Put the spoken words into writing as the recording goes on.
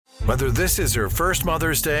Whether this is her first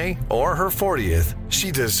Mother's Day or her 40th, she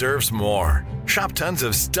deserves more. Shop tons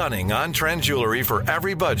of stunning on-trend jewelry for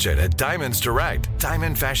every budget at Diamonds Direct.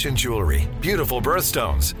 Diamond fashion jewelry, beautiful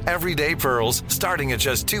birthstones, everyday pearls starting at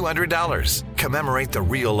just $200. Commemorate the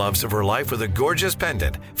real loves of her life with a gorgeous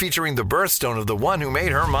pendant featuring the birthstone of the one who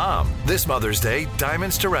made her mom. This Mother's Day,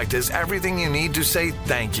 Diamonds Direct is everything you need to say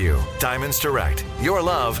thank you. Diamonds Direct. Your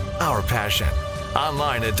love, our passion.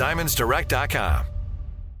 Online at diamondsdirect.com.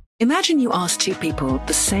 Imagine you ask two people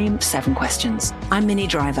the same 7 questions. I'm Minnie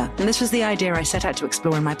Driver, and this was the idea I set out to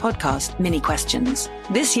explore in my podcast, Minnie Questions.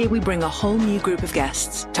 This year, we bring a whole new group of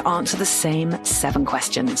guests to answer the same 7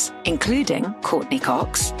 questions, including Courtney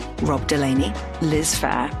Cox, Rob Delaney, Liz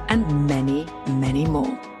Phair, and many, many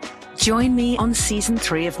more. Join me on Season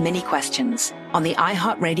 3 of Minnie Questions on the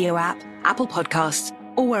iHeartRadio app, Apple Podcasts,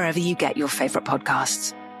 or wherever you get your favorite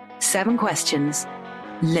podcasts. 7 questions,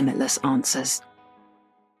 limitless answers.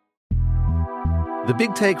 The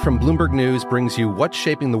Big Take from Bloomberg News brings you what's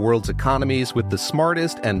shaping the world's economies with the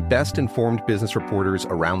smartest and best-informed business reporters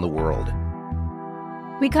around the world.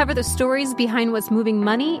 We cover the stories behind what's moving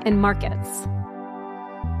money and markets,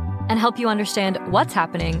 and help you understand what's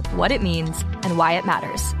happening, what it means, and why it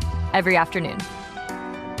matters every afternoon.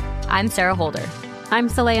 I'm Sarah Holder. I'm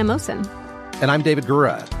Saleha Mohsin. And I'm David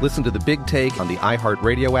Gura. Listen to The Big Take on the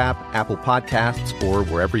iHeartRadio app, Apple Podcasts, or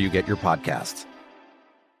wherever you get your podcasts.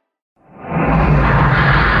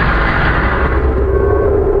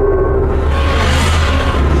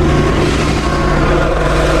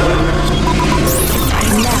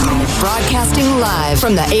 Broadcasting live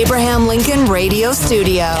from the Abraham Lincoln Radio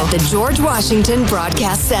Studio, the George Washington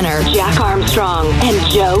Broadcast Center. Jack Armstrong and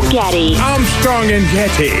Joe Getty. Armstrong and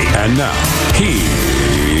Getty. And now, here's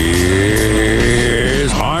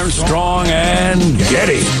Armstrong and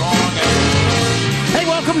Getty. Hey,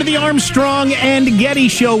 welcome to the Armstrong and Getty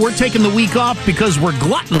Show. We're taking the week off because we're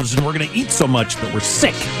gluttons and we're going to eat so much that we're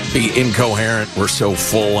sick. Be incoherent. We're so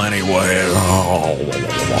full anyway.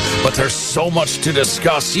 But there's so much to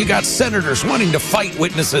discuss. You got senators wanting to fight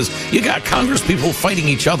witnesses. You got congresspeople fighting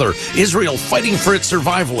each other. Israel fighting for its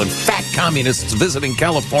survival. And fat communists visiting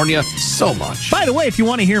California. So much. By the way, if you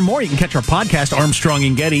want to hear more, you can catch our podcast, Armstrong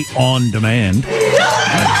and Getty, on demand.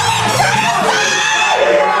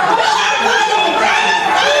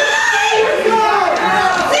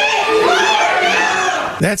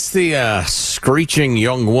 That's the screeching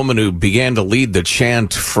young woman who began to lead the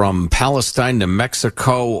chant from Palestine to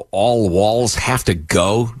Mexico, all walls have to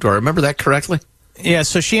go. Do I remember that correctly? Yeah,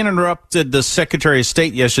 so she interrupted the Secretary of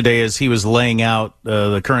State yesterday as he was laying out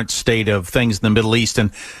the current state of things in the Middle East.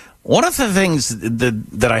 And one of the things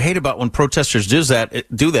that I hate about when protesters do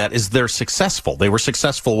that is they're successful. They were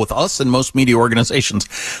successful with us and most media organizations.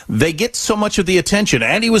 They get so much of the attention,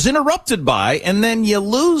 and he was interrupted by, and then you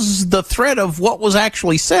lose the thread of what was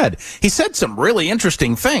actually said. He said some really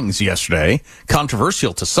interesting things yesterday,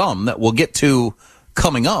 controversial to some, that we'll get to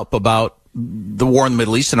coming up about the war in the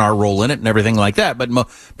Middle East and our role in it and everything like that. But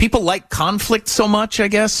people like conflict so much, I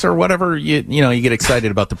guess, or whatever. You get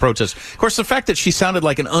excited about the protest. Of course, the fact that she sounded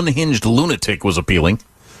like an unhinged lunatic was appealing.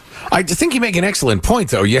 I think you make an excellent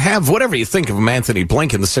point, though. You have, whatever you think of Anthony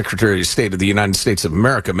Blinken, the Secretary of State of the United States of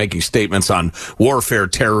America, making statements on warfare,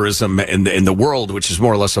 terrorism, and the world, which is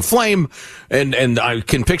more or less aflame. And I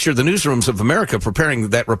can picture the newsrooms of America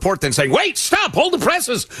preparing that report, then saying, wait, stop, hold the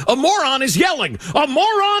presses. A moron is yelling. A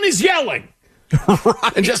moron is yelling.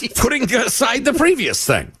 Right. And just putting aside the previous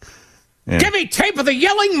thing. Yeah. Give me tape of the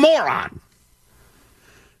yelling moron.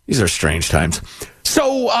 These are strange times.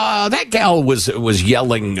 So that gal was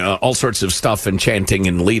yelling all sorts of stuff and chanting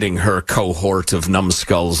and leading her cohort of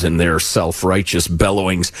numbskulls in their self-righteous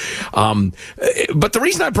bellowings. But the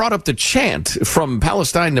reason I brought up the chant from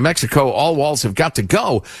Palestine to Mexico, all walls have got to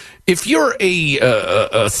go. If you're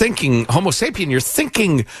a thinking Homo sapien, you're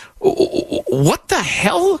thinking, what the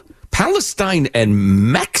hell? Palestine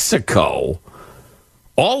and Mexico?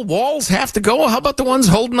 All walls have to go? How about the ones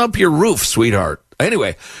holding up your roof, sweetheart?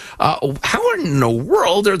 Anyway, how in the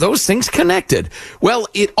world are those things connected? Well,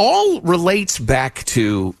 it all relates back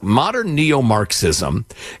to modern neo-Marxism,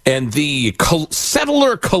 and the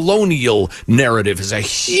settler colonial narrative is a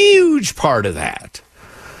huge part of that.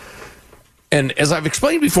 And as I've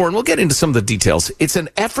explained before, and we'll get into some of the details, it's an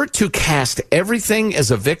effort to cast everything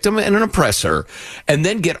as a victim and an oppressor, and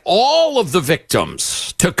then get all of the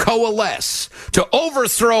victims to coalesce, to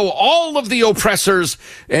overthrow all of the oppressors,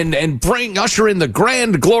 and usher in the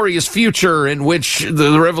grand, glorious future in which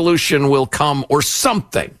the revolution will come, or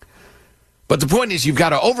something. But the point is, you've got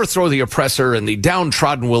to overthrow the oppressor, and the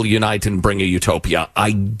downtrodden will unite and bring a utopia,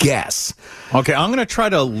 I guess. Okay, I'm going to try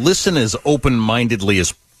to listen as open-mindedly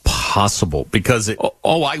as possible impossible because it.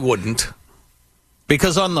 Oh, I wouldn't.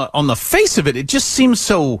 Because on the face of it, it just seems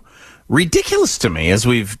so ridiculous to me, as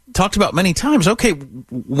we've talked about many times. Okay,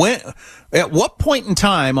 at what point in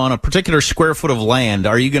time on a particular square foot of land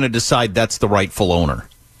are you going to decide that's the rightful owner?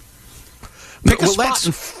 Pick a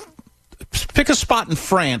spot in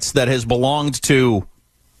France that has belonged to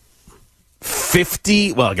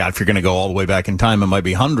 50, well, God, if you're going to go all the way back in time, it might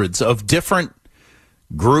be hundreds of different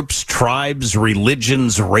groups, tribes,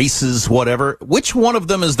 religions, races, whatever. Which one of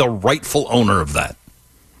them is the rightful owner of that?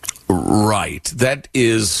 Right. That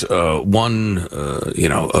is a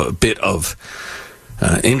bit of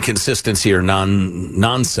inconsistency or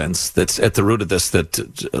nonsense that's at the root of this that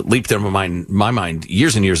leaped into my mind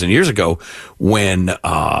years and years and years ago when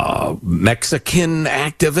Mexican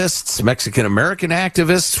American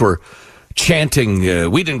activists were chanting,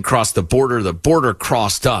 we didn't cross the border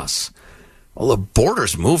crossed us. Well, the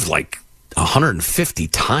borders moved like 150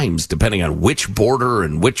 times, depending on which border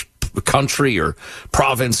and which country or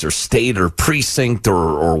province or state or precinct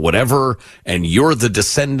or whatever, and you're the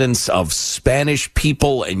descendants of Spanish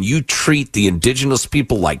people and you treat the indigenous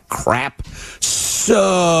people like crap.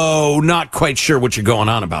 So not quite sure what you're going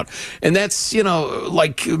on about. And that's,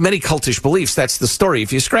 like many cultish beliefs, that's the story.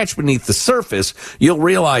 If you scratch beneath the surface, you'll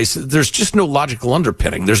realize there's just no logical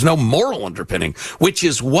underpinning. There's no moral underpinning, which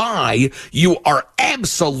is why you are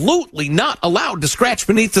absolutely not allowed to scratch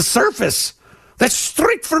beneath the surface. That's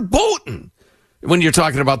strict verboten when you're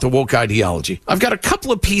talking about the woke ideology. I've got a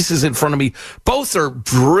couple of pieces in front of me. Both are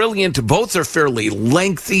brilliant. Both are fairly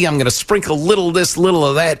lengthy. I'm going to sprinkle little of this, little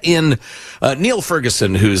of that in. Neil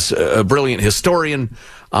Ferguson, who's a brilliant historian.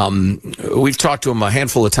 We've talked to him a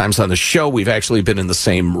handful of times on the show. We've actually been in the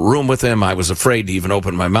same room with him. I was afraid to even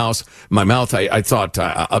open my mouth. I thought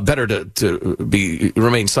better to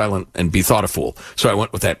remain silent and be thought a fool. So I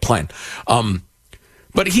went with that plan.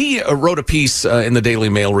 But he wrote a piece in the Daily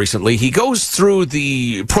Mail recently. He goes through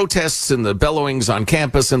the protests and the bellowings on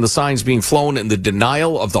campus and the signs being flown and the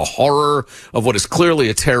denial of the horror of what is clearly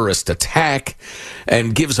a terrorist attack,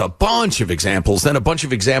 and gives a bunch of examples, then a bunch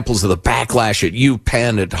of examples of the backlash at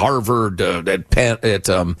UPenn, at Harvard, at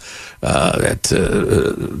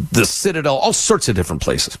the Citadel, all sorts of different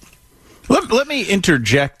places. Let me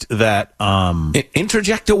interject that.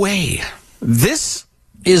 Interject away. This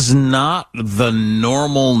is not the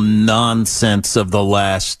normal nonsense of the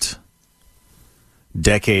last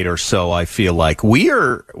decade or so. I feel like we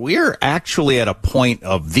are actually at a point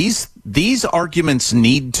of these arguments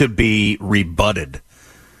need to be rebutted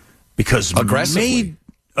because aggressively,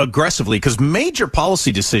 because major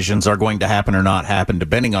policy decisions are going to happen or not happen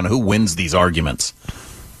depending on who wins these arguments.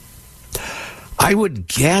 I would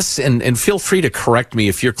guess, and feel free to correct me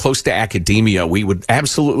if you're close to academia. We would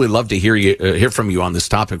absolutely love to hear from you on this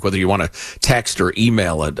topic, whether you want to text or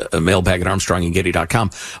email at mailbag@armstrongandgetty.com.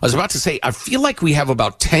 I was about to say, I feel like we have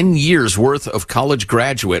about 10 years worth of college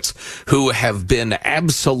graduates who have been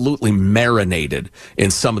absolutely marinated in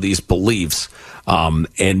some of these beliefs. And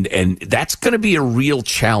that's going to be a real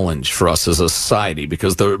challenge for us as a society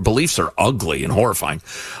because the beliefs are ugly and horrifying.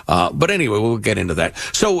 But anyway, we'll get into that.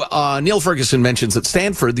 So, Neil Ferguson mentions at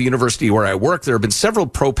Stanford, the university where I work, there have been several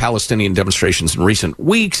pro-Palestinian demonstrations in recent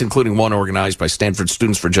weeks, including one organized by Stanford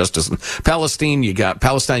Students for Justice in Palestine. You got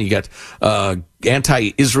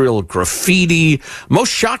anti-Israel graffiti. Most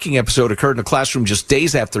shocking episode occurred in a classroom just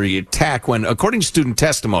days after the attack when, according to student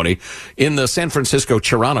testimony in the San Francisco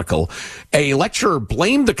Chronicle, a lecturer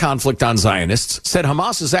blamed the conflict on Zionists, said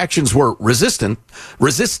Hamas's actions were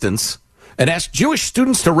resistance, and asked Jewish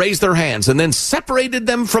students to raise their hands and then separated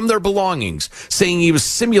them from their belongings, saying he was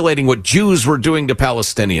simulating what Jews were doing to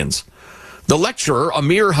Palestinians. The lecturer,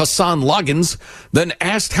 Amir Hassan Loggins, then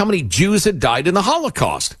asked how many Jews had died in the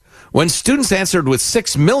Holocaust. When students answered with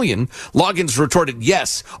 6 million, Loggins retorted,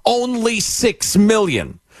 yes, only 6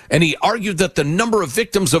 million. And he argued that the number of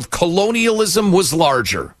victims of colonialism was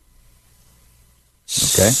larger.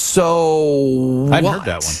 Okay. So I hadn't heard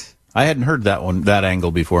that one. I hadn't heard that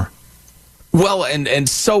angle before. Well, and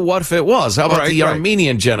so what if it was? How about the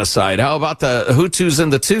Armenian genocide? How about the Hutus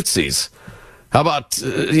and the Tutsis? How about,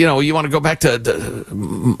 you want to go back to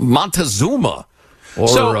Montezuma?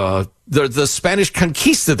 Or the Spanish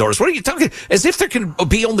conquistadors. What are you talking? As if there can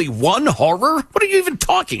be only one horror? What are you even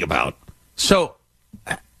talking about? So,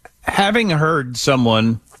 having heard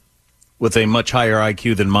someone with a much higher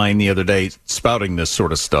IQ than mine the other day spouting this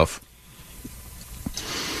sort of stuff,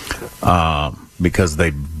 because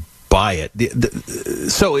they buy it.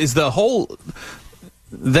 So is the whole...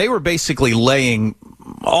 They were basically laying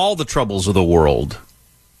all the troubles of the world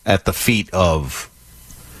at the feet of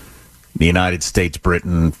the United States,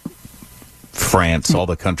 Britain, France, all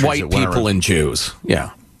the countries. White people and Jews.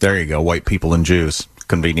 Yeah. There you go. White people and Jews,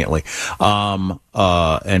 conveniently. And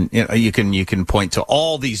you can point to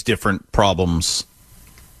all these different problems,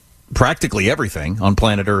 practically everything on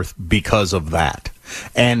planet Earth because of that.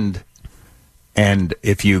 And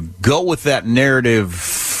if you go with that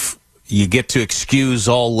narrative, you get to excuse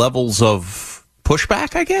all levels of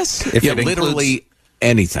pushback, I guess. If it literally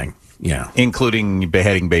anything. Yeah. Including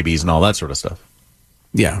beheading babies and all that sort of stuff.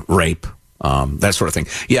 Yeah. Rape. That sort of thing.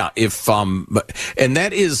 Yeah. And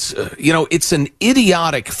that is, it's an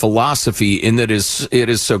idiotic philosophy in that it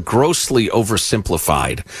is so grossly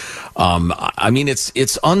oversimplified. I mean,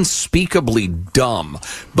 it's unspeakably dumb,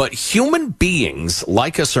 but human beings,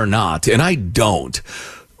 like us or not, and I don't,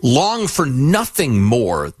 long for nothing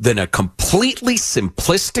more than a completely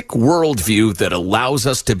simplistic worldview that allows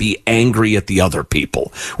us to be angry at the other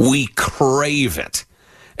people. We crave it.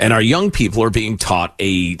 And our young people are being taught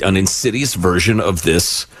an insidious version of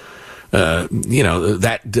this, a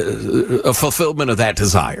fulfillment of that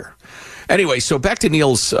desire. Anyway, so back to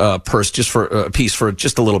Neil's piece for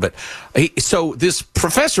just a little bit. So this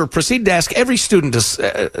professor proceeded to ask every student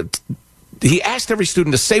he asked every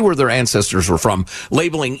student to say where their ancestors were from,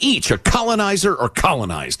 labeling each a colonizer or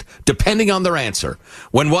colonized, depending on their answer.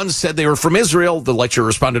 When one said they were from Israel, the lecturer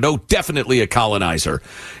responded, "Oh, definitely a colonizer."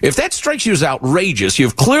 If that strikes you as outrageous,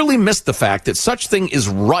 you've clearly missed the fact that such thing is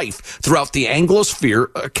rife throughout the Anglosphere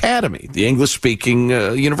Academy, the English-speaking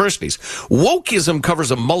universities. Wokeism covers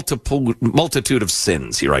a multitude of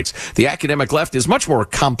sins, he writes. The academic left is much more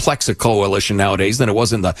complex a coalition nowadays than it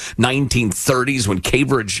was in the 1930s when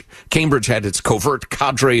Cambridge had its covert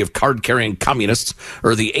cadre of card-carrying communists,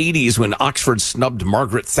 or the 80s when Oxford snubbed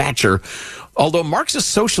Margaret Thatcher. Although Marxist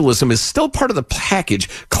socialism is still part of the package,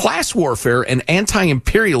 class warfare and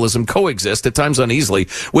anti-imperialism coexist at times uneasily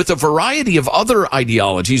with a variety of other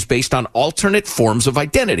ideologies based on alternate forms of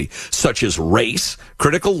identity, such as race,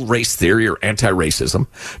 critical race theory or anti-racism,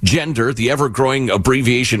 gender, the ever-growing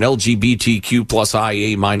abbreviation LGBTQ plus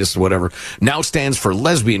IA minus whatever, now stands for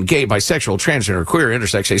lesbian, gay, bisexual, transgender, queer,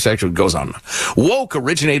 intersex, asexual, goes on. Woke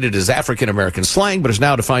originated as African-American slang, but is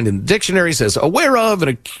now defined in dictionaries as aware of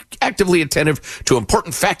and actively attentive to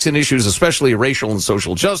important facts and issues, especially racial and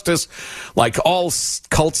social justice. Like all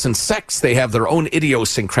cults and sects, they have their own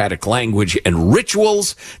idiosyncratic language and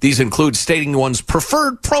rituals. These include stating one's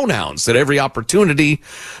preferred pronouns at every opportunity.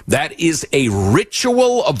 That is a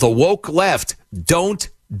ritual of the woke left. Don't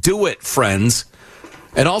do it, friends.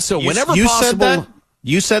 And also, whenever possible...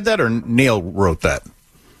 You said that, or Neil wrote that?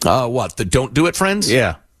 What? The don't do it, friends?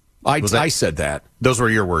 Yeah. I said that. Those were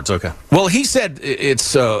your words, okay. Well, he said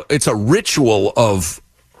it's a ritual of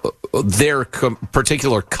their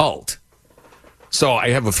particular cult. So I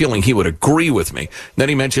have a feeling he would agree with me. Then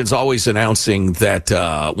he mentions always announcing that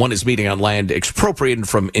one is meeting on land expropriated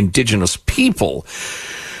from indigenous people.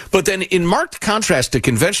 But then in marked contrast to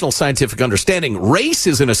conventional scientific understanding, race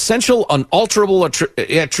is an essential, unalterable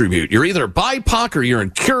attribute. You're either BIPOC or you're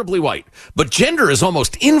incurably white. But gender is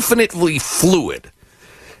almost infinitely fluid.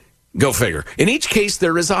 Go figure. In each case,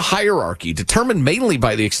 there is a hierarchy determined mainly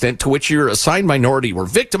by the extent to which your assigned minority were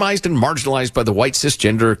victimized and marginalized by the white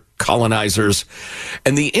cisgender colonizers.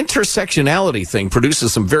 And the intersectionality thing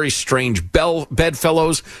produces some very strange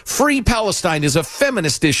bedfellows. Free Palestine is a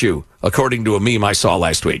feminist issue, according to a meme I saw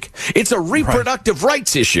last week. It's a reproductive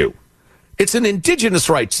rights issue. It's an indigenous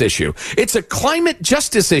rights issue. It's a climate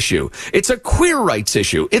justice issue. It's a queer rights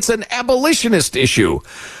issue. It's an abolitionist issue.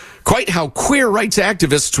 Quite how queer rights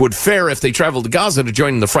activists would fare if they traveled to Gaza to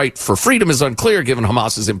join the fight for freedom is unclear, given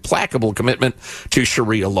Hamas's implacable commitment to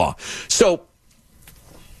Sharia law. So,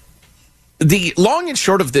 the long and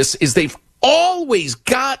short of this is they've always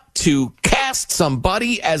got to cast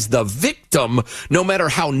somebody as the victim, no matter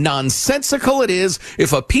how nonsensical it is.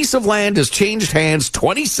 If a piece of land has changed hands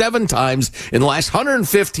 27 times in the last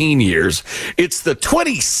 115 years, it's the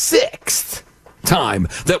 26th time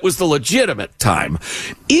that was the legitimate time.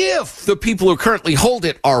 If the people who currently hold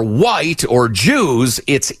it are white or Jews,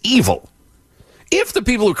 it's evil. If the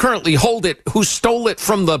people who currently hold it, who stole it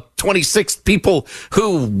from the 26 people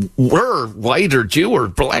who were white or Jew or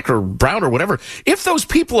black or brown or whatever, if those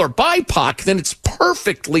people are BIPOC, then it's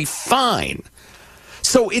perfectly fine.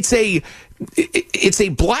 So it's a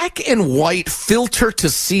black and white filter to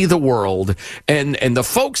see the world, and the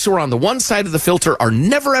folks who are on the one side of the filter are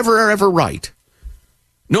never, ever, ever right.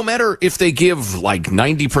 no matter if they give like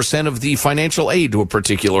 90% of the financial aid to a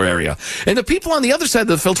particular area. And the people on the other side of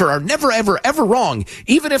the filter are never, ever, ever wrong,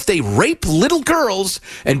 even if they rape little girls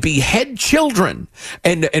and behead children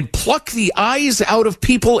and pluck the eyes out of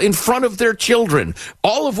people in front of their children,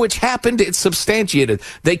 all of which happened. It's substantiated.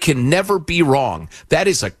 They can never be wrong. That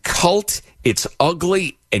is a cult. It's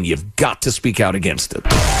ugly, and you've got to speak out against it.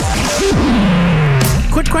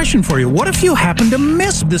 Quick question for you. What if you happen to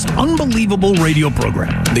miss this unbelievable radio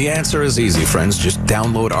program? The answer is easy, friends. Just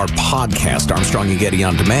download our podcast, Armstrong and Getty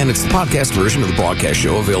On Demand. It's the podcast version of the broadcast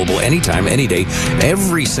show, available anytime, any day,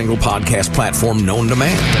 every single podcast platform known to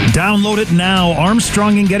man. Download it now.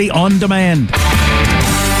 Armstrong and Getty On Demand.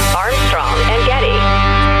 Armstrong and Getty.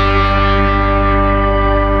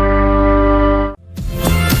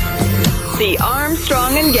 The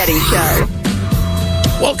Armstrong and Getty Show.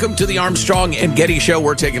 Welcome to the Armstrong and Getty Show.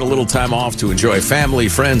 We're taking a little time off to enjoy family,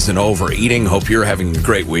 friends, and overeating. Hope you're having a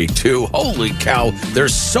great week, too. Holy cow,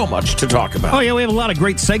 there's so much to talk about. Oh, yeah, we have a lot of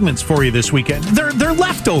great segments for you this weekend. They're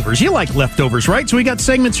leftovers. You like leftovers, right? So we got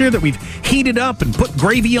segments here that we've heated up and put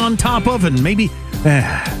gravy on top of, and maybe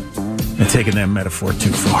I'm taking that metaphor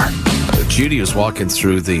too far. Judy was walking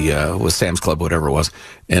through the with Sam's Club, whatever it was,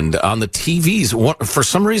 and on the TVs, for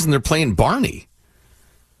some reason, they're playing Barney.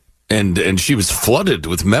 And she was flooded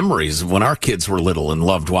with memories of when our kids were little and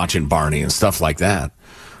loved watching Barney and stuff like that.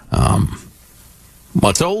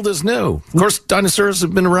 What's old is new. Of course, dinosaurs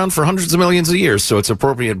have been around for hundreds of millions of years, so it's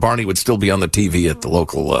appropriate Barney would still be on the TV at the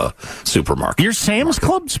local supermarket. You're Sam's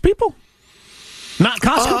Club's people? Not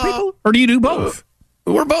Costco people? Or do you do both?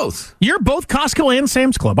 We're both. You're both Costco and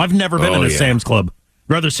Sam's Club. I've never been in a Sam's Club.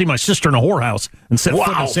 I'd rather see my sister in a whorehouse and set foot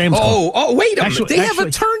in a Sam's Club. Oh, wait a minute. They have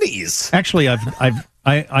attorneys. Actually,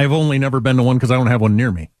 I've only never been to one because I don't have one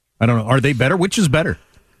near me. I don't know. Are they better? Which is better?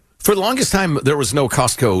 For the longest time, there was no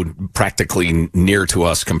Costco practically near to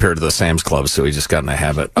us compared to the Sam's Club, so we just got in the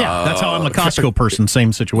habit. Yeah, that's how I'm a Costco person.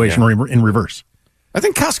 Same situation, or in reverse. I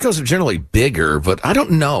think Costco's are generally bigger, but I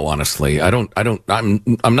don't know, honestly. I'm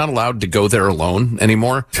not allowed to go there alone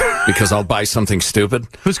anymore because I'll buy something stupid.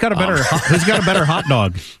 Who's got a better hot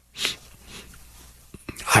dog?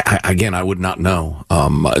 I would not know.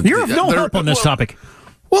 You're of no help on this topic.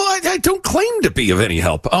 Well, I don't claim to be of any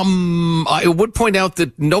help. I would point out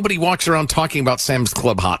that nobody walks around talking about Sam's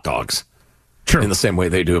Club hot dogs. True. In the same way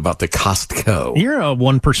they do about the Costco. You're a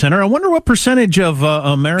 1%er. I wonder what percentage of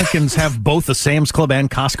Americans have both a Sam's Club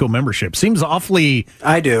and Costco membership. Seems awfully...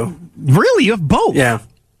 I do. Really? You have both? Yeah.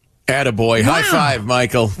 Attaboy. Wow. High five,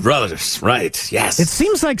 Michael. Brothers. Right. Yes. It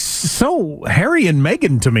seems like so Harry and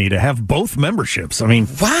Meghan to me to have both memberships. I mean...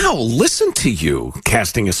 Wow. Listen to you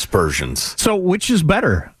casting aspersions. So which is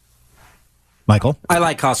better? Michael? I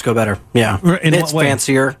like Costco better. Yeah. It's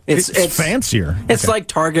fancier. It's fancier. It's like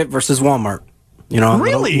Target versus Walmart. You know,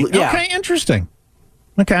 really? Yeah. Okay, interesting.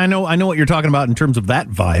 Okay, I know what you're talking about in terms of that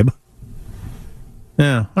vibe.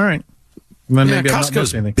 Yeah, all right. Then maybe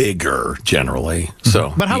Costco's bigger generally.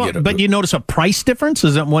 So, but how about? But you notice a price difference?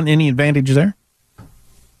 Is that any advantage there?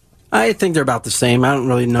 I think they're about the same. I don't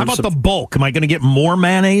really know. How about the bulk? Am I going to get more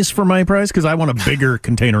mayonnaise for my price? Because I want a bigger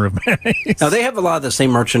container of mayonnaise. No, they have a lot of the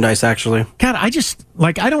same merchandise, actually. God, I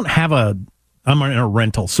don't have I'm in a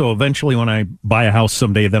rental, so eventually when I buy a house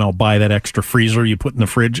someday, then I'll buy that extra freezer you put in the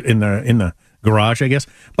fridge in the garage, I guess.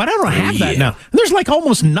 But I don't have that now. There's like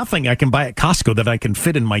almost nothing I can buy at Costco that I can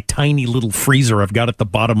fit in my tiny little freezer I've got at the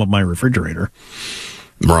bottom of my refrigerator.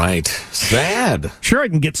 Right. Sad. Sure, I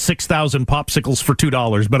can get 6,000 popsicles for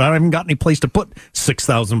 $2, but I haven't got any place to put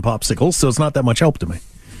 6,000 popsicles, so it's not that much help to me.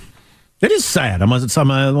 It is sad. I'm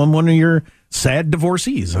one of your sad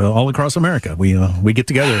divorcees all across America. We get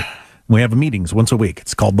together. We have meetings once a week.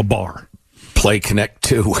 It's called The Bar. Play Connect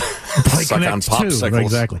 2. Suck on popsicles.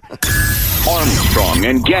 Exactly. Armstrong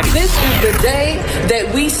and Getty. This is the day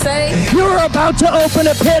that we say you're about to open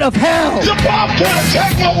a pit of hell. The Bobcat,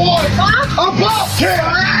 take my wife. A Bobcat.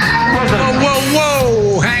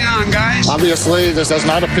 Whoa. Hang on, guys. Obviously, this does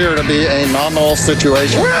not appear to be a nominal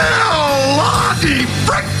situation. Well, Lottie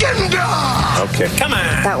frickin' dog. Okay. Come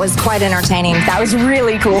on. That was quite entertaining. That was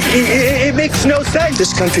really cool. It makes no sense.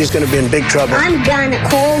 This country is going to be in big trouble. I'm gonna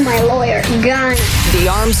call my lawyer. Gonna. The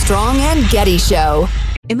Armstrong and Getty Show.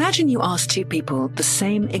 Imagine you ask two people the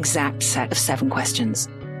same exact set of 7 questions.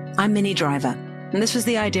 I'm Minnie Driver, and this was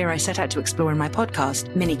the idea I set out to explore in my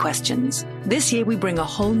podcast, Mini Questions. This year, we bring a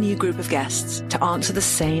whole new group of guests to answer the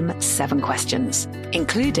same 7 questions,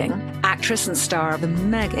 including actress and star of the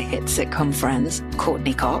mega hit sitcom Friends,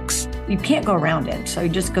 Courtney Cox. You can't go around it, so you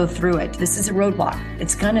just go through it. This is a roadblock.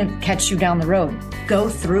 It's going to catch you down the road. Go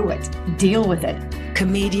through it. Deal with it.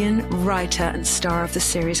 comedian, writer, and star of the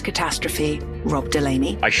series Catastrophe, Rob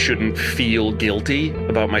Delaney. I shouldn't feel guilty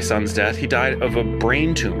about my son's death. He died of a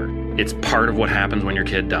brain tumor. It's part of what happens when your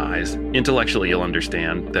kid dies. Intellectually, you'll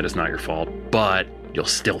understand that it's not your fault, but you'll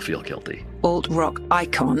still feel guilty. Alt-rock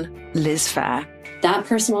icon, Liz Phair. That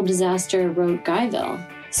personal disaster wrote Guyville.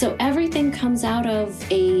 So everything comes out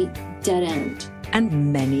of a dead end.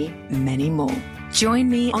 And many, many more. Join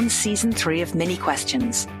me on Season 3 of Mini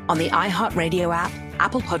Questions on the iHeartRadio app,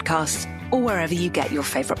 Apple Podcasts, or wherever you get your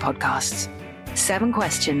favorite podcasts. 7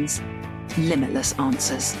 questions, limitless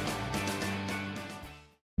answers.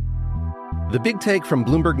 The Big Take from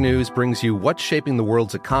Bloomberg News brings you what's shaping the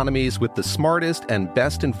world's economies with the smartest and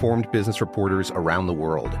best-informed business reporters around the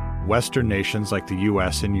world. Western nations like the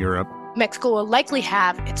U.S. and Europe. Mexico will likely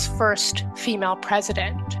have its first female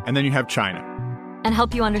president. And then you have China. And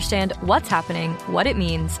help you understand what's happening, what it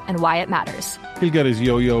means, and why it matters. He'll get his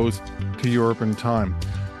yo-yos to Europe in time.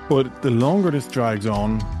 But the longer this drags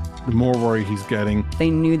on, the more worry he's getting.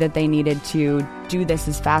 They knew that they needed to do this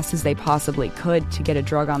as fast as they possibly could to get a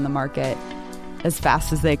drug on the market as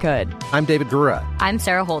fast as they could. I'm David Gura. I'm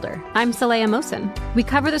Sarah Holder. I'm Saleha Mohsen. We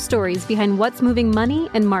cover the stories behind what's moving money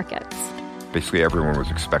and markets. Basically, everyone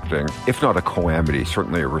was expecting, if not a calamity,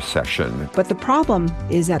 certainly a recession. But the problem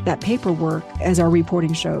is that paperwork, as our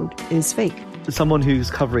reporting showed, is fake. As someone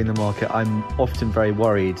who's covering the market, I'm often very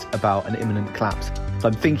worried about an imminent collapse. So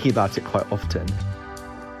I'm thinking about it quite often.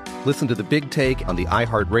 Listen to The Big Take on the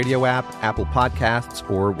iHeartRadio app, Apple Podcasts,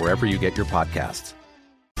 or wherever you get your podcasts.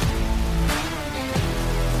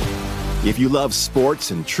 If you love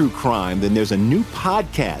sports and true crime, then there's a new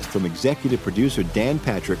podcast from executive producer Dan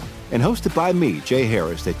Patrick and hosted by me, Jay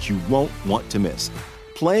Harris, that you won't want to miss.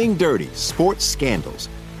 Playing Dirty: Sports Scandals.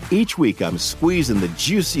 Each week, I'm squeezing the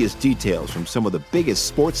juiciest details from some of the biggest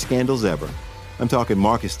sports scandals ever. I'm talking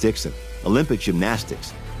Marcus Dixon, Olympic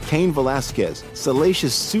gymnastics, Cain Velasquez,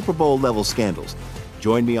 salacious Super Bowl-level scandals.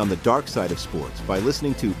 Join me on the dark side of sports by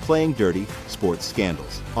listening to Playing Dirty: Sports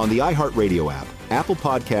Scandals on the iHeartRadio app, Apple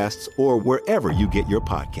Podcasts, or wherever you get your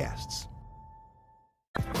podcasts.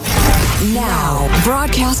 Now,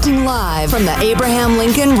 broadcasting live from the Abraham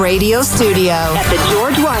Lincoln Radio Studio at the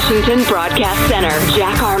George Washington Broadcast Center,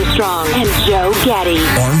 Jack Armstrong and Joe Getty.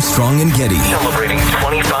 Armstrong and Getty, celebrating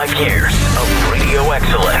 25 years of radio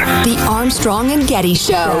excellence. The Armstrong and Getty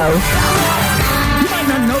Show. You might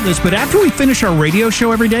not know this, but after we finish our radio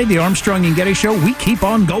show every day, the Armstrong and Getty Show, we keep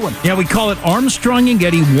on going. Yeah, we call it Armstrong and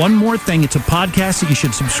Getty One More Thing. It's a podcast that you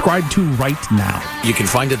should subscribe to right now. You can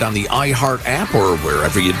find it on the iHeart app or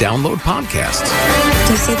wherever you download podcasts.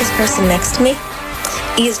 Do you see this person next to me?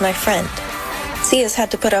 He is my friend. Sia's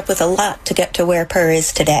had to put up with a lot to get to where Per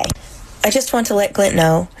is today. I just want to let Glint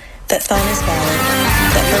know that Thon is valid,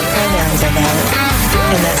 that her pronouns are valid,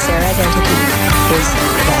 and that Sarah identity is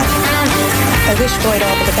valid. I wish Void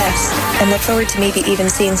all the best, and look forward to maybe even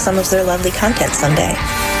seeing some of their lovely content someday.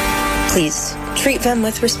 Please, treat them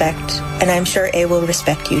with respect, and I'm sure A will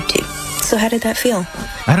respect you too. So how did that feel?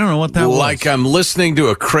 I don't know what that was. Like I'm listening to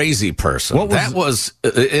a crazy person.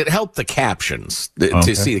 It helped the captions,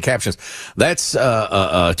 to see the captions. That's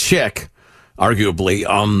a chick, arguably,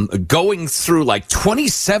 going through like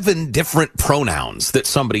 27 different pronouns that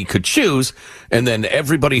somebody could choose, and then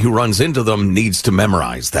everybody who runs into them needs to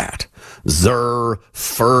memorize that. Zer,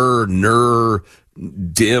 fur, ner,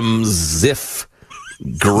 dim, ziff,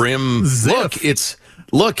 grim. Look, it's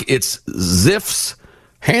Ziff's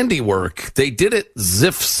handiwork. They did it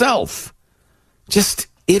Ziff self. Just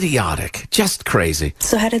idiotic. Just crazy.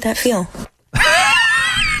 So how did that feel?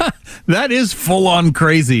 That is full on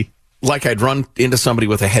crazy. Like I'd run into somebody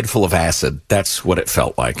with a head full of acid. That's what it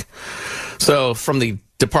felt like. So from the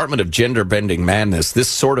Department of Gender Bending Madness, this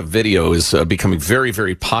sort of video is becoming very,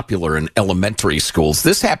 very popular in elementary schools.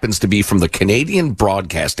 This happens to be from the Canadian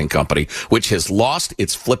Broadcasting Company, which has lost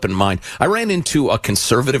its flippin' mind. I ran into a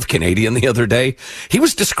conservative Canadian the other day. He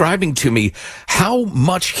was describing to me how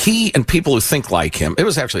much he and people who think like him, it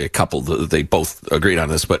was actually a couple, they both agreed on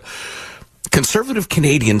this, but conservative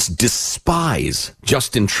Canadians despise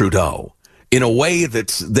Justin Trudeau in a way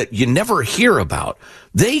that you never hear about.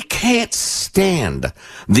 They can't stand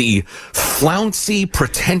the flouncy,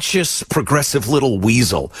 pretentious, progressive little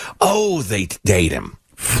weasel. Oh, they date him.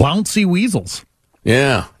 Flouncy weasels.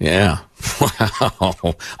 Yeah.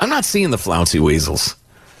 Wow. I'm not seeing the flouncy weasels.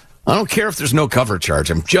 I don't care if there's no cover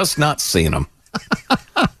charge. I'm just not seeing them.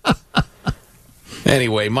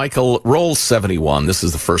 Anyway, Michael, roll 71. This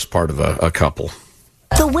is the first part of a couple.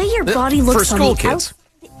 The way your body looks for school kids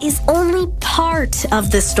is only part of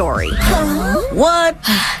the story. What?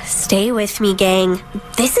 Stay with me, gang.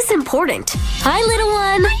 This is important. Hi, little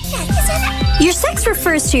one. Your sex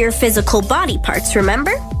refers to your physical body parts,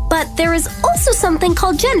 remember? But there is also something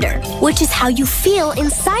called gender, which is how you feel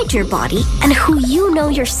inside your body and who you know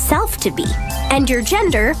yourself to be. And your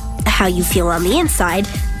gender, how you feel on the inside,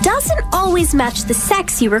 doesn't always match the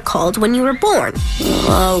sex you were called when you were born.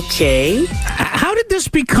 Okay. How did this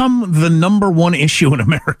become the number one issue in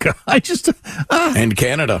America? And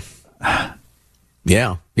Canada.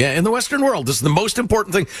 Yeah, in the Western world, this is the most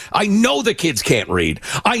important thing. I know the kids can't read.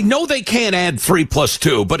 I know they can't add 3 +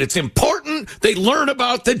 2, but it's important they learn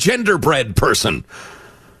about the genderbread person.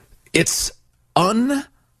 It's unbelievable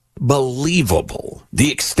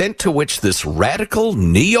the extent to which this radical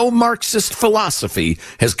neo-Marxist philosophy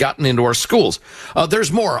has gotten into our schools.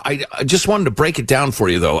 There's more. I just wanted to break it down for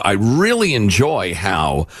you, though. I really enjoy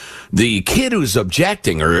how the kid who's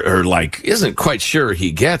objecting or like isn't quite sure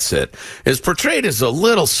he gets it is portrayed as a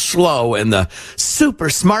little slow, and the super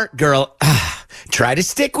smart girl, try to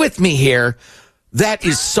stick with me here. That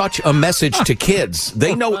is such a message to kids.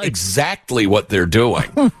 They know exactly what they're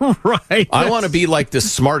doing. Right. I want to be like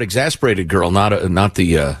this smart, exasperated girl, not the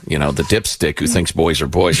the dipstick who thinks boys are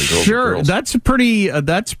boys and girls are girls.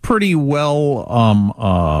 That's pretty well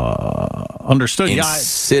understood.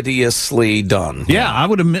 Insidiously done. Yeah, I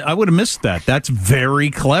would have missed that. That's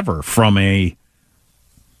very clever from a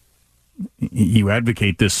you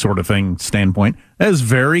advocate this sort of thing standpoint. That is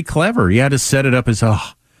very clever. You had to set it up as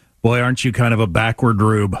boy, aren't you kind of a backward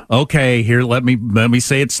rube? Okay, here, let me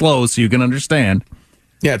say it slow so you can understand.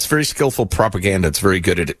 Yeah, it's very skillful propaganda. It's very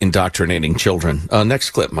good at indoctrinating children.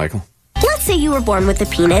 Next clip, Michael. Let's say you were born with a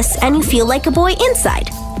penis and you feel like a boy inside.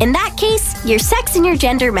 In that case, your sex and your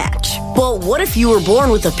gender match. Well, what if you were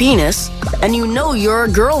born with a penis and you know you're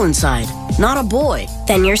a girl inside, not a boy?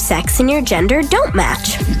 Then your sex and your gender don't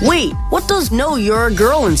match. Wait, what does know you're a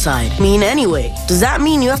girl inside mean anyway? Does that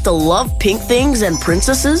mean you have to love pink things and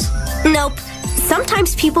princesses? Nope.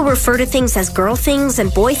 Sometimes people refer to things as girl things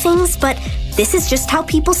and boy things, but this is just how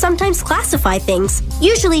people sometimes classify things,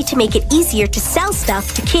 usually to make it easier to sell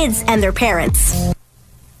stuff to kids and their parents.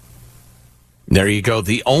 There you go.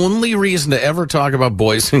 The only reason to ever talk about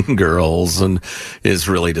boys and girls is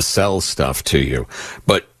really to sell stuff to you.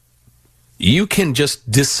 But you can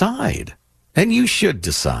just decide, and you should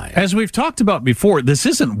decide. As we've talked about before, this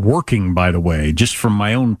isn't working, by the way, just from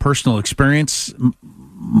my own personal experience.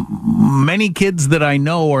 Many kids that I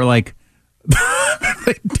know are like,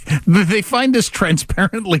 they find this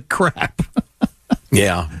transparently crap.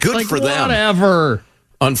 Yeah, good like, for them. Whatever.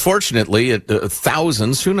 Unfortunately,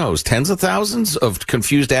 thousands, who knows, tens of thousands of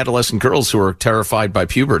confused adolescent girls who are terrified by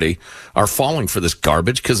puberty are falling for this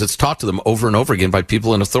garbage because it's taught to them over and over again by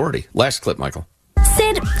people in authority. Last clip, Michael.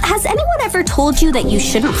 Sid, has anyone ever told you that you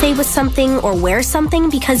shouldn't play with something or wear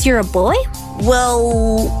something because you're a boy?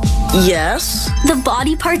 Well, yes. The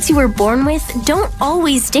body parts you were born with don't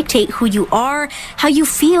always dictate who you are, how you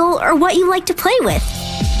feel, or what you like to play with.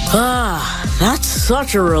 That's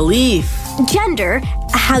such a relief. Gender,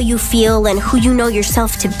 how you feel and who you know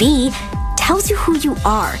yourself to be, tells you who you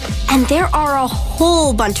are, and there are a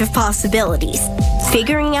whole bunch of possibilities.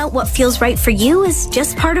 Figuring out what feels right for you is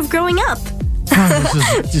just part of growing up.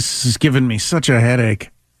 This is giving me such a headache.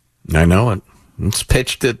 I know it. It's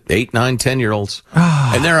pitched at 8, 9, 10-year-olds.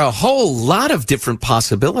 And there are a whole lot of different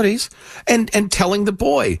possibilities. And telling the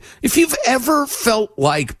boy, if you've ever felt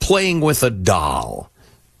like playing with a doll,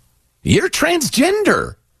 you're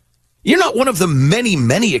transgender. You're not one of the many,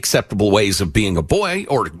 many acceptable ways of being a boy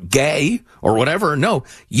or gay or whatever. No,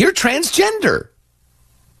 you're transgender.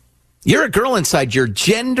 You're a girl inside. Your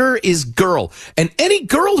gender is girl. And any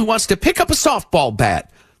girl who wants to pick up a softball bat,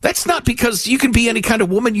 that's not because you can be any kind of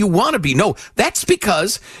woman you want to be. No, that's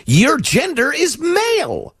because your gender is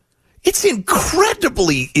male. It's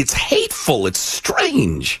it's hateful, it's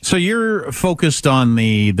strange. So you're focused on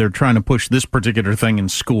they're trying to push this particular thing in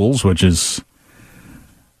schools, which is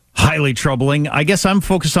highly troubling. I guess I'm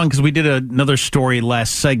focused on, because we did another story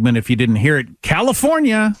last segment, if you didn't hear it,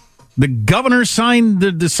 California, the governor signing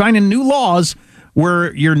new laws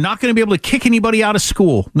where you're not going to be able to kick anybody out of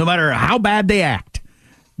school, no matter how bad they act.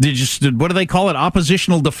 What do they call it?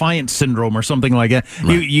 Oppositional defiance syndrome or something like that.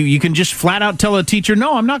 Right. You can just flat out tell a teacher,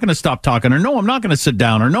 no, I'm not going to stop talking, or no, I'm not going to sit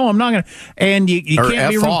down, or no, I'm not going to. And you or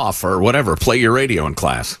can't F off or whatever. Play your radio in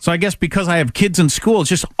class. So I guess because I have kids in school, it's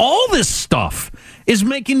just all this stuff is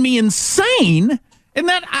making me insane. And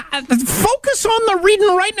that focus on the reading,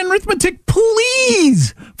 writing, and arithmetic,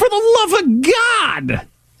 please, for the love of God.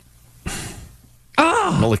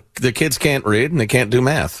 Well, the kids can't read and they can't do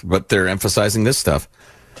math, but they're emphasizing this stuff.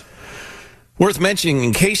 Worth mentioning,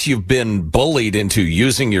 in case you've been bullied into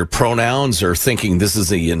using your pronouns or thinking this is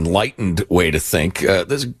the enlightened way to think,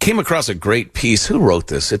 this came across a great piece. Who wrote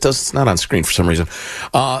this? It's not on screen for some reason.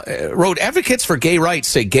 Wrote, advocates for gay rights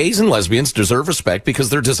say gays and lesbians deserve respect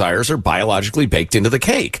because their desires are biologically baked into the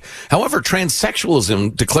cake. However,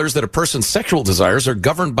 transsexualism declares that a person's sexual desires are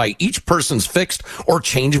governed by each person's fixed or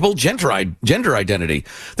changeable gender identity.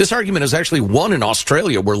 This argument is actually won in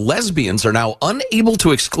Australia, where lesbians are now unable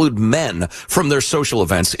to exclude men from their social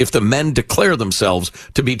events if the men declare themselves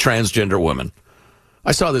to be transgender women.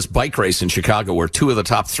 I saw this bike race in Chicago where 2 of the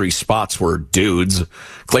top 3 spots were dudes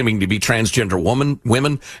claiming to be transgender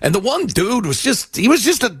women. And the one dude was just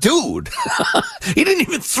a dude. He didn't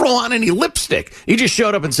even throw on any lipstick. He just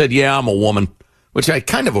showed up and said, yeah, I'm a woman, which I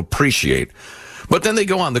kind of appreciate. But then they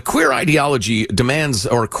go on. The queer ideology demands,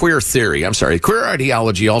 or queer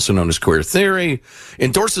ideology, also known as queer theory,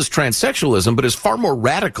 endorses transsexualism, but is far more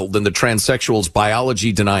radical than the transsexual's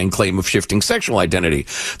biology-denying claim of shifting sexual identity.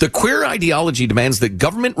 The queer ideology demands that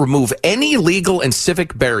government remove any legal and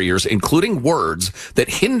civic barriers, including words, that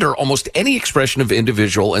hinder almost any expression of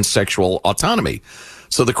individual and sexual autonomy.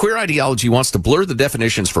 So the queer ideology wants to blur the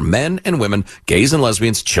definitions for men and women, gays and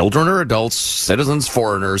lesbians, children or adults, citizens,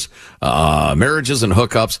 foreigners, marriages and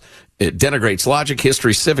hookups. It denigrates logic,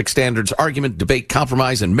 history, civic standards, argument, debate,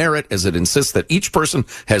 compromise, and merit, as it insists that each person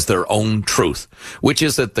has their own truth, which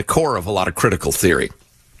is at the core of a lot of critical theory.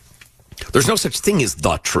 There's no such thing as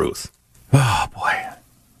the truth. Oh, boy.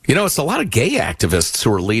 You know, it's a lot of gay activists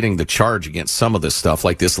who are leading the charge against some of this stuff.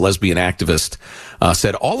 Like this lesbian activist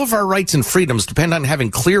said, all of our rights and freedoms depend on having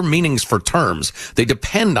clear meanings for terms. They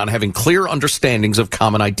depend on having clear understandings of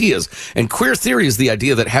common ideas. And queer theory is the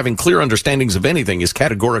idea that having clear understandings of anything is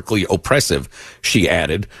categorically oppressive, she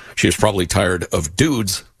added. She was probably tired of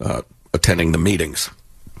dudes attending the meetings.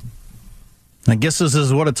 I guess this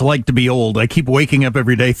is what it's like to be old. I keep waking up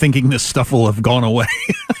every day thinking this stuff will have gone away.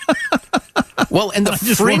 Well, and the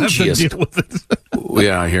fringiest.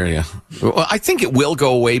 Yeah, I hear you. Well, I think it will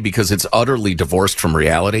go away because it's utterly divorced from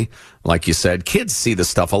reality. Like you said, kids see the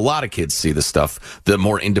stuff. A lot of kids see the stuff, the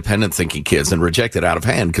more independent thinking kids, and reject it out of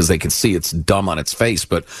hand because they can see it's dumb on its face.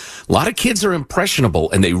 But a lot of kids are impressionable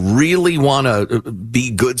and they really want to be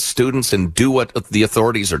good students and do what the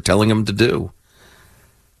authorities are telling them to do.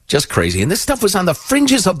 Just crazy. And this stuff was on the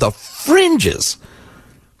fringes of the fringes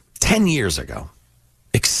 10 years ago.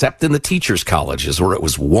 Except in the teachers' colleges where it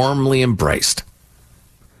was warmly embraced.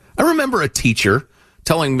 I remember a teacher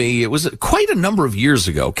telling me, it was quite a number of years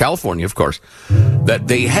ago, California, of course, that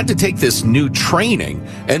they had to take this new training.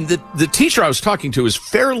 And the teacher I was talking to is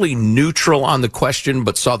fairly neutral on the question,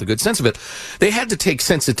 but saw the good sense of it. They had to take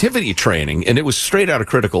sensitivity training, and it was straight out of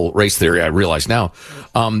critical race theory, I realize now,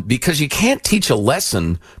 because you can't teach a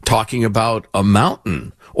lesson talking about a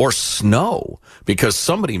mountain or snow, because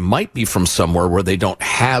somebody might be from somewhere where they don't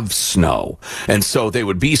have snow. And so they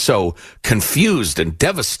would be so confused and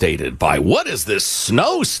devastated by, what is this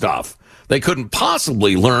snow stuff? They couldn't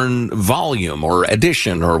possibly learn volume or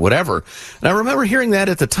addition or whatever. And I remember hearing that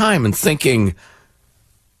at the time and thinking,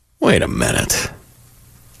 wait a minute.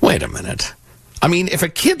 I mean, if a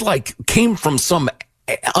kid came from some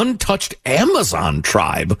untouched Amazon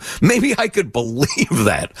tribe, maybe I could believe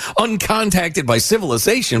that, uncontacted by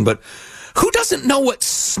civilization, but who doesn't know what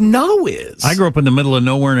snow is? I grew up in the middle of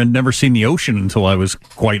nowhere and had never seen the ocean until I was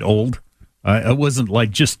quite old. I wasn't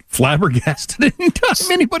just flabbergasted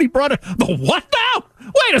anytime anybody brought it. The what now?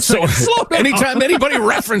 Wait a second, slow down. Anytime anybody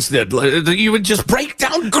referenced it, you would just break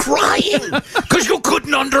down crying because you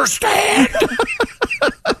couldn't understand.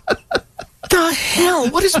 The hell?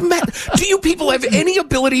 What is do you people have any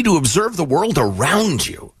ability to observe the world around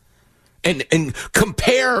you and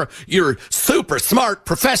compare your super smart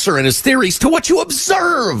professor and his theories to what you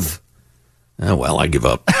observe? Oh, well, I give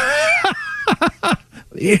up.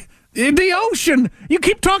 The ocean. You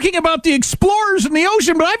keep talking about the explorers in the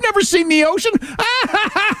ocean, but I've never seen the ocean.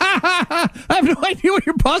 I have no idea what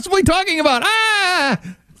you're possibly talking about.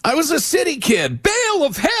 I was a city kid. Bale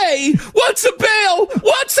of hay? What's a bale?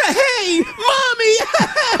 What's a hay? Mommy!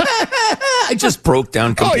 I just broke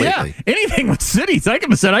down completely. Oh, yeah. Anything with cities. I could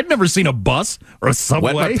have said I'd never seen a bus or a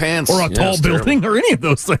subway Wet my pants. Or a tall building or any of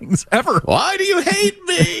those things ever. Why do you hate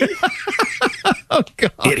me? Oh,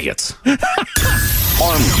 God. Idiots.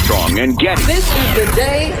 Armstrong and Getty. This is the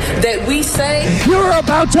day that we say you're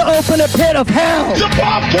about to open a pit of hell. The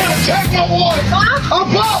Bobcat, take my wife. A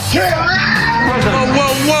Bobcat.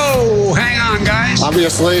 Whoa, hang on, guys.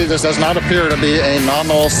 Obviously, this does not appear to be a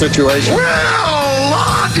nominal situation. Well,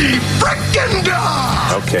 bloody frickin'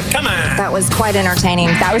 dog! Okay. Come on. That was quite entertaining.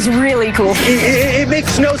 That was really cool. It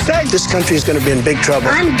makes no sense. This country is going to be in big trouble.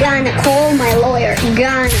 I'm gonna call my lawyer.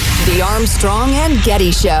 Gonna. The Armstrong and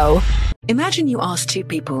Getty Show. Imagine you ask two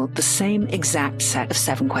people the same exact set of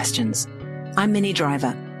 7 questions. I'm Minnie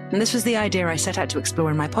Driver, and this was the idea I set out to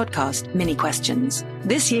explore in my podcast, Mini Questions.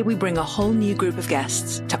 This year, we bring a whole new group of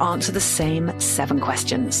guests to answer the same 7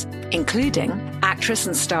 questions, including actress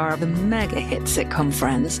and star of the mega hit sitcom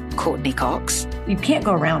Friends, Courtney Cox. You can't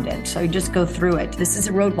go around it, so you just go through it. This is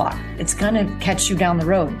a roadblock. It's going to catch you down the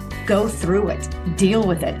road. Go through it. Deal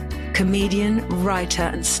with it. Comedian, writer,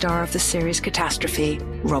 and star of the series Catastrophe,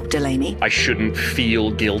 Rob Delaney. I shouldn't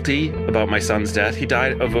feel guilty about my son's death. He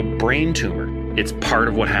died of a brain tumor. It's part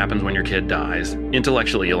of what happens when your kid dies.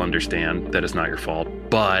 Intellectually, you'll understand that it's not your fault,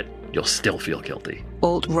 but you'll still feel guilty.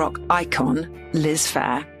 Alt-rock icon, Liz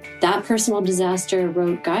Phair. That personal disaster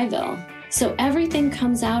wrote Guyville. So everything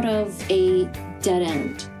comes out of a dead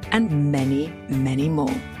end. And many, many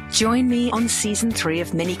more. Join me on Season 3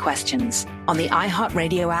 of Mini Questions on the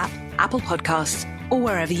iHeartRadio app, Apple Podcasts, or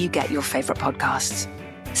wherever you get your favorite podcasts.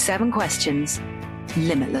 7 questions,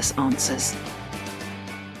 limitless answers.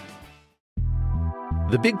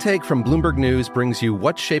 The Big Take from Bloomberg News brings you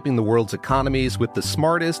what's shaping the world's economies with the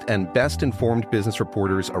smartest and best-informed business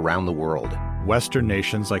reporters around the world. Western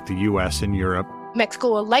nations like the U.S. and Europe.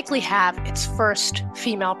 Mexico will likely have its first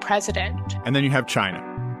female president. And then you have China.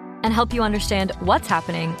 And help you understand what's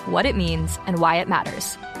happening, what it means, and why it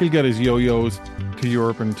matters. He'll get his yo-yos to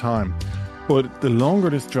Europe in time. But the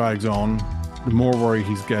longer this drags on, the more worry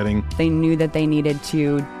he's getting. They knew that they needed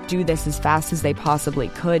to do this as fast as they possibly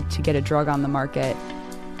could to get a drug on the market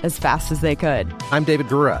as fast as they could. I'm David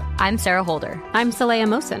Gura. I'm Sarah Holder. I'm Saleha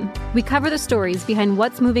Mohsen. We cover the stories behind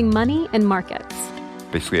what's moving money and markets.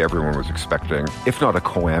 Basically, everyone was expecting, if not a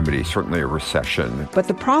calamity, certainly a recession. But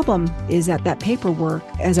the problem is that paperwork,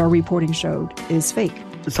 as our reporting showed, is fake.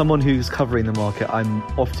 As someone who's covering the market, I'm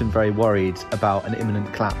often very worried about an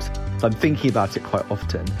imminent collapse. So I'm thinking about it quite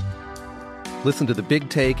often. Listen to The Big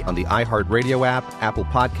Take on the iHeartRadio app, Apple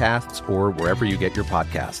Podcasts, or wherever you get your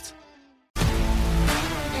podcasts.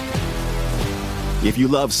 If you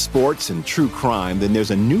love sports and true crime, then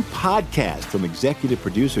there's a new podcast from executive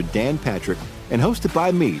producer Dan Patrick and hosted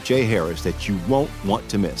by me, Jay Harris, that you won't want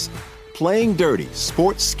to miss. Playing Dirty: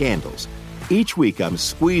 Sports Scandals. Each week, I'm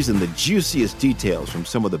squeezing the juiciest details from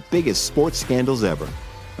some of the biggest sports scandals ever.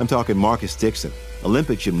 I'm talking Marcus Dixon,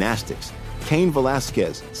 Olympic gymnastics, Cain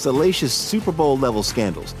Velasquez, salacious Super Bowl-level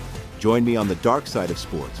scandals. Join me on the dark side of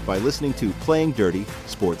sports by listening to Playing Dirty: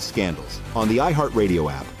 Sports Scandals on the iHeartRadio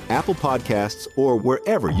app, Apple Podcasts, or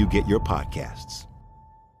wherever you get your podcasts.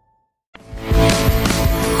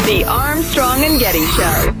 The Armstrong and Getty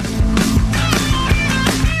Show.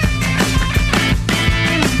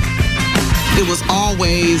 There was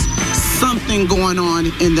always something going on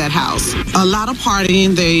in that house. A lot of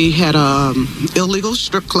partying. They had a illegal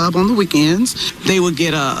strip club on the weekends. They would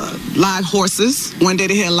get live horses. One day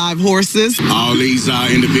they had live horses. All these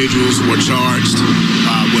individuals were charged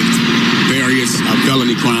with various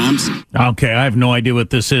felony crimes. Okay, I have no idea what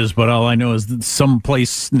this is, but all I know is that some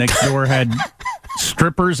place next door had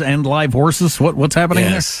strippers and live horses. What's happening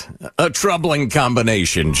there? A troubling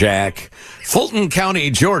combination, Jack. Fulton County,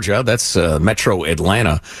 Georgia, that's Metro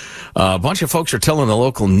Atlanta. A bunch of folks are telling the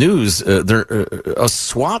local news a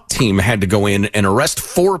SWAT team had to go in and arrest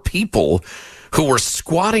 4 people who were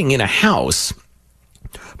squatting in a house,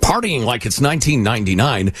 partying like it's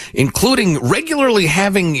 1999, including regularly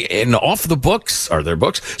having an off-the-books, or their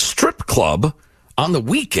books, strip club on the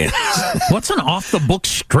weekends. What's an off-the-books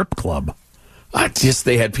strip club?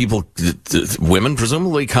 They had people, women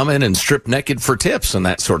presumably, come in and strip naked for tips and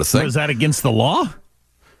that sort of thing. Is that against the law?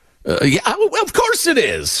 Yeah, well, of course it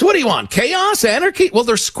is. What do you want? Chaos? Anarchy? Well,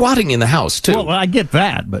 they're squatting in the house, too. Well, I get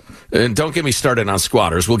that, but... And don't get me started on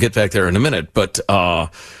squatters. We'll get back there in a minute. But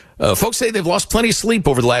folks say they've lost plenty of sleep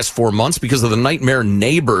over the last 4 months because of the nightmare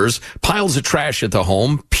neighbors, piles of trash at the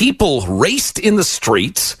home, people raced in the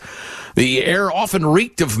streets. The air often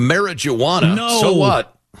reeked of marijuana. No. So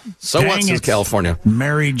what? So Dang what, says it. California?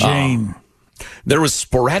 Mary Jane. There was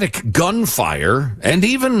sporadic gunfire and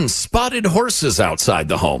even spotted horses outside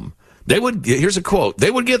the home. Here's a quote, they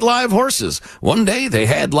would get live horses. One day they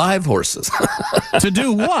had live horses. To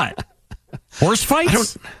do what? Horse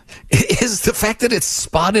fights? Is the fact that it's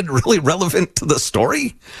spotted really relevant to the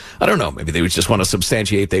story? I don't know. Maybe they would just want to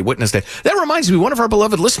substantiate they witnessed it. That reminds me, one of our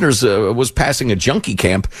beloved listeners was passing a junkie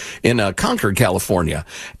camp in Concord, California.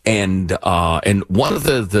 And one of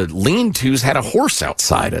the lean-tos had a horse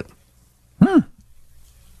outside it.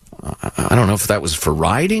 I don't know if that was for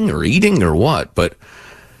riding or eating or what, but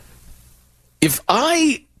if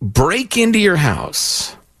I break into your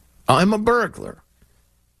house, I'm a burglar.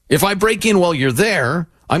 If I break in while you're there,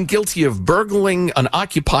 I'm guilty of burgling an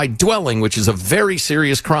occupied dwelling, which is a very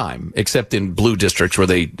serious crime, except in blue districts where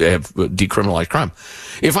they have decriminalized crime.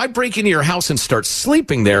 If I break into your house and start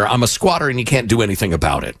sleeping there, I'm a squatter and you can't do anything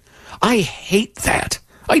about it. I hate that.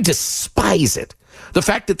 I despise it. The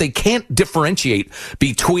fact that they can't differentiate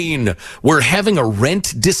between we're having a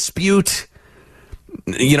rent dispute,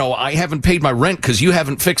 you know, I haven't paid my rent because you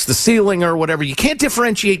haven't fixed the ceiling or whatever. You can't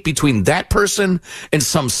differentiate between that person and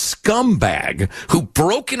some scumbag who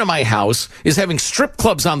broke into my house, is having strip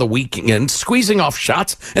clubs on the weekend, squeezing off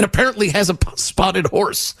shots, and apparently has a spotted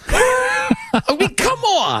horse. I mean, come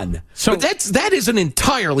on. So that is an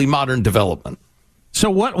entirely modern development. So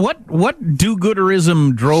what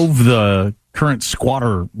do-gooderism drove the current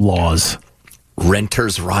squatter laws?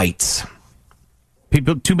 Renters' rights.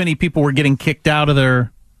 Too many people were getting kicked out of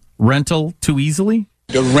their rental too easily?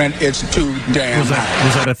 The rent is too damn high.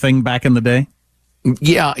 Was that a thing back in the day?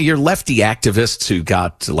 Yeah, your lefty activists who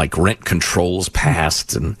got like rent controls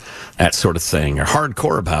passed and that sort of thing are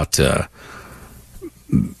hardcore about.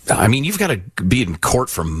 I mean, you've got to be in court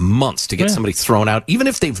for months to get somebody thrown out, even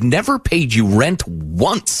if they've never paid you rent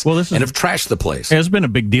once and have trashed the place. It has been a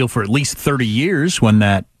big deal for at least 30 years when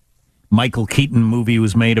that Michael Keaton movie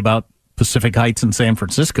was made about Pacific Heights in San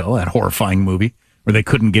Francisco, that horrifying movie where they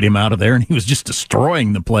couldn't get him out of there and he was just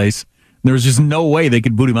destroying the place. There was just no way they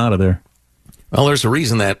could boot him out of there. Well, there's a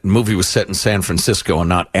reason that movie was set in San Francisco and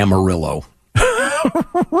not Amarillo.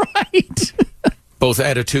 Right. Both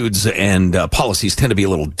attitudes and policies tend to be a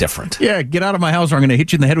little different. Yeah, get out of my house or I'm going to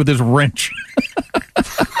hit you in the head with this wrench.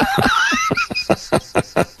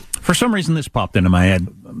 For some reason, this popped into my head.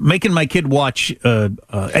 Making my kid watch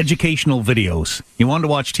educational videos. He wanted to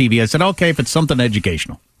watch TV. I said, okay, if it's something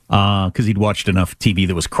educational. Because he'd watched enough TV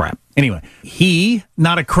that was crap. Anyway, he,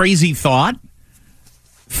 not a crazy thought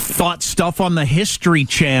stuff on the History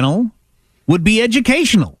Channel would be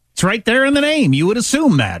educational. It's right there in the name. You would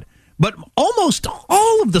assume that. But almost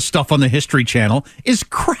all of the stuff on the History Channel is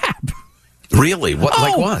crap. Really? What?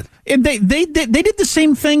 Like what? They did the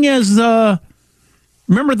same thing as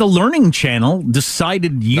remember the Learning Channel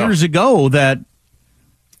decided years ago that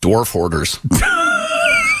dwarf hoarders.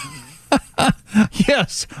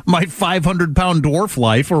 Yes, my 500-pound dwarf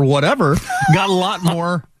life or whatever got a lot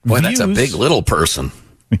more Boy, views. that's a big little person.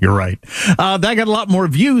 You're right. That got a lot more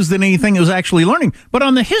views than anything it was actually learning. But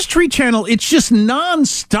on the History Channel, it's just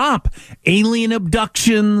nonstop alien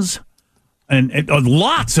abductions and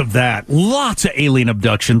lots of that. Lots of alien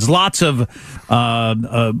abductions. Lots of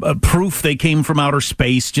proof they came from outer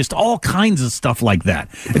space. Just all kinds of stuff like that.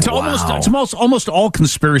 It's almost all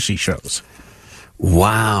conspiracy shows.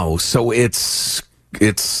 Wow. So it's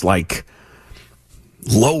like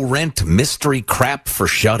low rent mystery crap for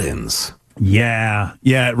shut-ins. Yeah,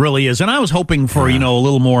 it really is. And I was hoping for, a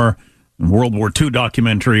little more World War II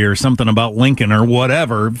documentary or something about Lincoln or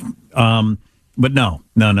whatever. But no.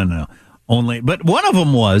 But one of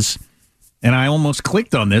them was, and I almost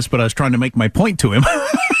clicked on this, but I was trying to make my point to him,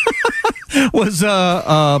 was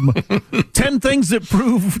 10 things that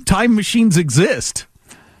prove time machines exist.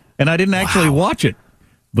 And I didn't actually watch it,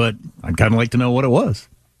 but I'd kind of like to know what it was.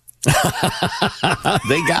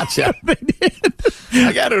 They got you. They did.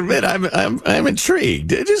 I got to admit, I'm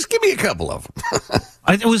intrigued. Just give me a couple of them.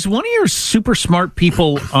 It was one of your super smart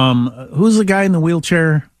people. Who's the guy in the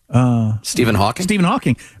wheelchair? Stephen Hawking. Stephen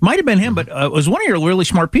Hawking. Might have been him, but it was one of your really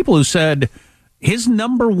smart people who said his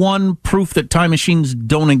number one proof that time machines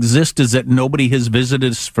don't exist is that nobody has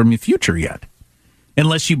visited us from the future yet.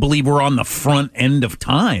 Unless you believe we're on the front end of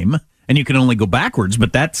time. And you can only go backwards,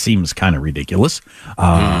 but that seems kind of ridiculous.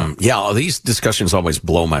 Yeah, these discussions always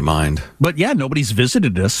blow my mind. But yeah, nobody's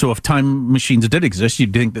visited us, so if time machines did exist,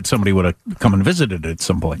 you'd think that somebody would have come and visited it at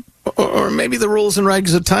some point. Or maybe the rules and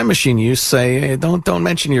regs of time machine use say, hey, don't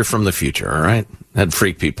mention you're from the future, all right? That'd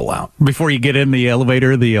freak people out. Before you get in the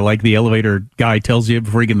elevator, the elevator guy tells you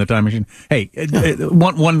before you get in the time machine, hey,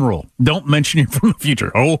 one rule, don't mention you're from the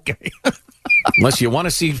future. Okay. Unless you want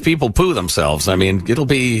to see people poo themselves. I mean, it'll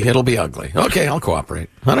be ugly. Okay, I'll cooperate.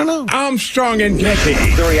 I don't know. Armstrong and Getty.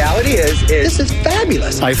 The reality is this is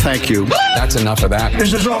fabulous. I thank you. That's enough of that.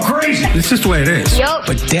 This is all crazy. This is the way it is. Yep.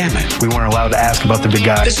 But damn it, we weren't allowed to ask about the big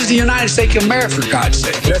guy. This is the United States of America, for God's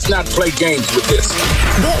sake. Let's not play games with this.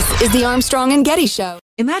 This is the Armstrong and Getty Show.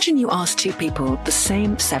 Imagine you ask two people the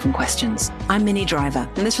same 7 questions. I'm Minnie Driver,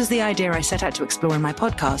 and this was the idea I set out to explore in my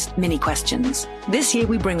podcast, Mini Questions. This year,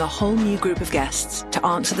 we bring a whole new group of guests to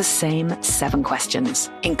answer the same 7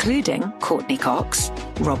 questions, including Courtney Cox,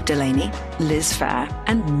 Rob Delaney, Liz Phair,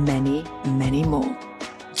 and many, many more.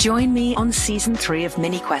 Join me on Season 3 of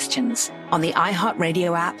Mini Questions on the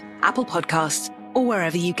iHeartRadio app, Apple Podcasts, or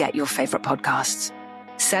wherever you get your favorite podcasts.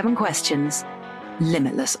 7 questions,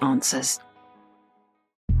 limitless answers.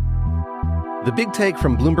 The Big Take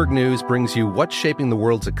from Bloomberg News brings you what's shaping the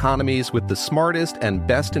world's economies with the smartest and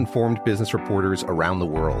best-informed business reporters around the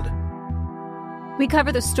world. We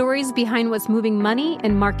cover the stories behind what's moving money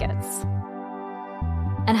and markets.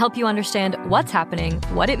 And help you understand what's happening,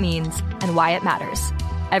 what it means, and why it matters.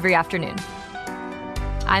 Every afternoon.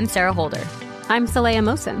 I'm Sarah Holder. I'm Saleha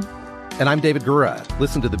Mohsin. And I'm David Gura.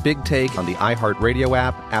 Listen to The Big Take on the iHeartRadio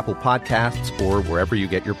app, Apple Podcasts, or wherever you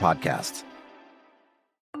get your podcasts.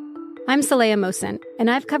 I'm Saleha Mohsin, and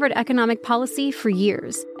I've covered economic policy for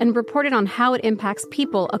years and reported on how it impacts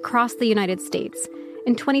people across the United States.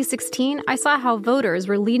 In 2016, I saw how voters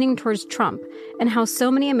were leaning towards Trump and how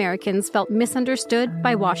so many Americans felt misunderstood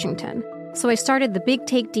by Washington. So I started The Big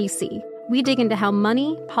Take DC. We dig into how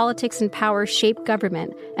money, politics, and power shape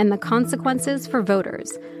government and the consequences for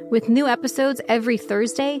voters. With new episodes every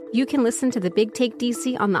Thursday, you can listen to The Big Take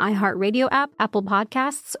DC on the iHeartRadio app, Apple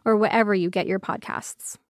Podcasts, or wherever you get your podcasts.